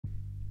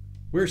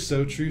We're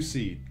So True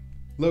Seed,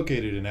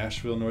 located in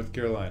Asheville, North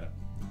Carolina.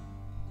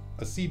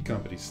 A seed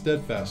company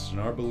steadfast in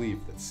our belief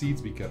that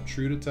seeds be kept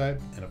true to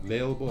type and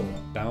available in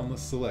a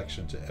boundless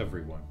selection to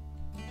everyone.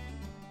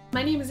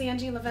 My name is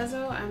Angie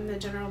Lavezzo. I'm the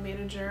general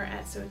manager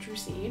at So True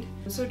Seed.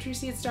 So True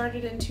Seed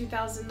started in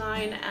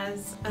 2009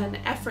 as an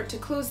effort to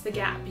close the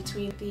gap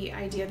between the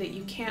idea that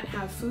you can't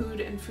have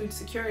food and food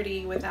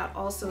security without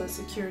also a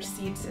secure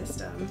seed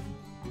system.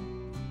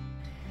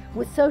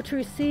 With So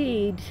True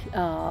Seed,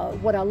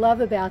 what I love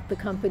about the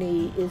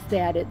company is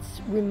that it's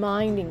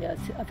reminding us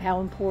of how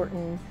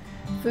important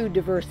food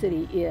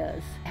diversity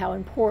is, how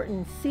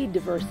important seed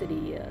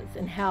diversity is,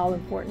 and how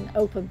important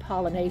open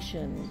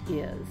pollination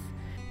is.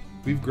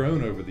 We've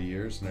grown over the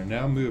years and are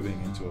now moving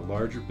into a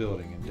larger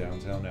building in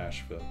downtown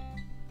Asheville.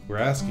 We're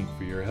asking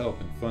for your help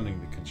in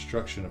funding the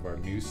construction of our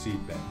new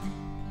seed bank.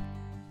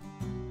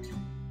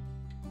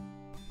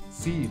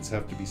 Seeds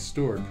have to be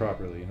stored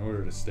properly in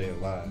order to stay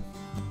alive.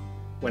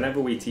 Whenever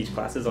we teach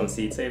classes on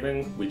seed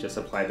saving, we just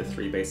apply the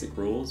 3 basic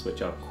rules,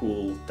 which are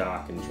cool,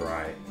 dark, and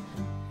dry.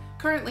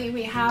 Currently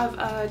we have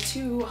a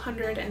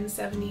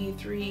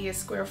 273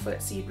 square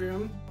foot seed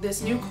room.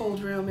 This new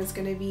cold room is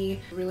going to be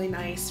really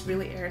nice,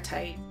 really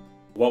airtight.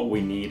 What we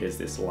need is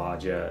this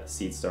larger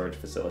seed storage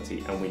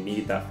facility, and we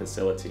need that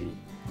facility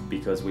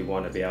because we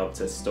want to be able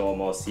to store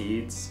more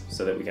seeds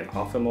so that we can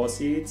offer more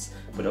seeds,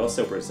 but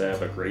also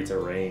preserve a greater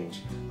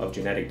range of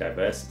genetic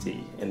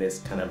diversity in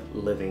this kind of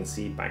living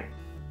seed bank.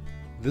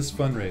 This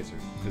fundraiser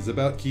is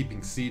about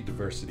keeping seed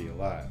diversity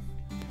alive.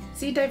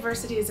 Seed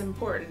diversity is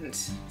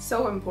important,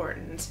 so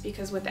important,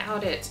 because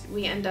without it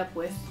we end up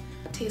with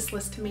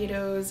tasteless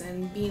tomatoes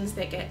and beans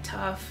that get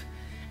tough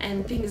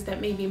and things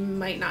that maybe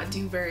might not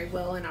do very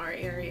well in our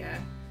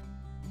area.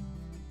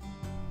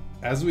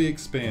 As we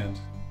expand,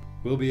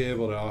 we'll be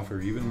able to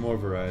offer even more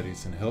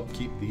varieties and help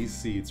keep these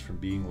seeds from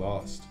being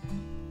lost.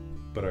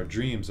 But our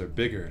dreams are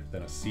bigger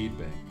than a seed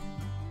bank.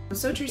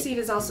 So True Seed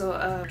is also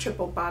a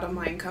triple bottom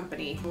line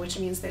company, which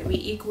means that we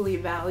equally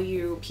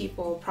value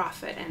people,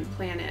 profit, and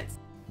planet.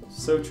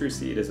 So True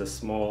Seed is a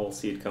small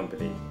seed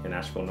company in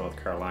Asheville,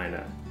 North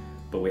Carolina,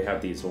 but we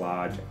have these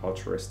large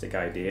altruistic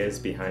ideas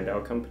behind our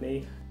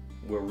company.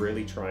 We're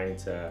really trying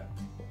to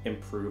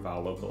improve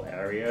our local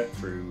area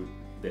through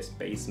this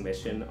base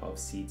mission of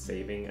seed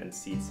saving and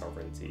seed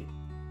sovereignty.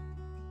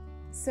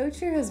 So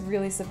True has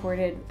really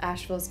supported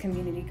Asheville's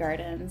community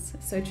gardens.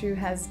 So True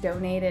has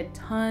donated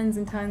tons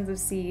and tons of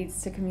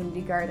seeds to community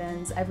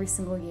gardens every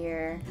single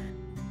year.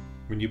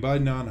 When you buy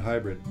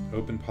non-hybrid,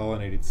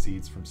 open-pollinated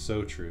seeds from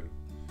So True,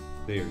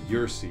 they are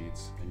your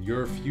seeds and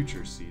your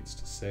future seeds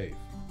to save.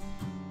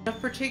 Of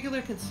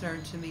particular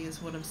concern to me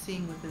is what I'm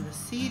seeing within the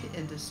seed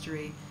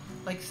industry.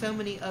 Like so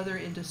many other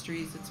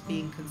industries, it's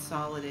being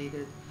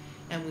consolidated,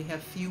 and we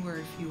have fewer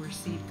and fewer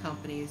seed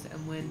companies.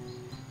 And when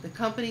the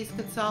companies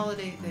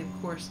consolidate, they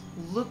of course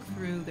look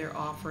through their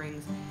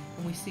offerings,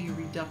 and we see a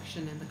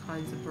reduction in the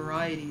kinds of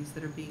varieties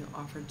that are being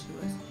offered to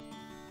us.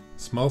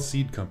 Small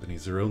seed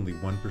companies are only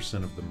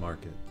 1% of the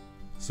market,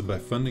 so by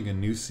funding a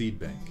new seed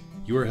bank,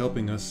 you are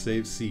helping us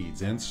save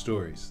seeds and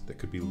stories that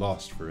could be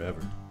lost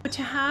forever.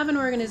 To have an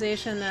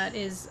organization that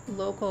is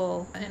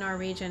local in our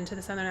region to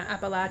the Southern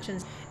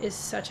Appalachians is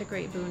such a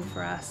great boon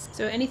for us.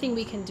 So anything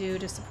we can do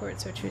to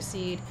support So True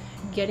Seed,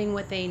 getting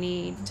what they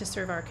need to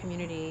serve our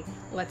community,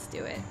 let's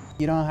do it.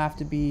 You don't have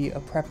to be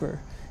a prepper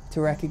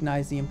to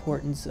recognize the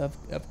importance of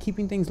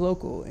keeping things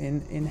local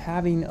and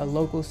having a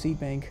local seed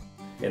bank.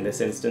 In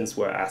this instance,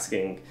 we're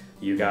asking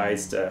you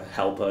guys to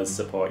help us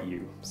support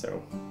you,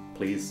 so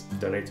please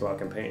donate to our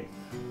campaign.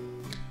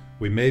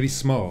 We may be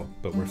small,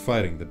 but we're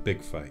fighting the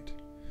big fight.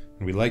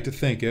 And we'd like to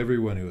thank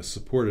everyone who has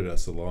supported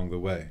us along the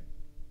way.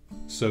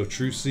 Sow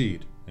true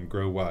seed and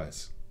grow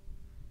wise.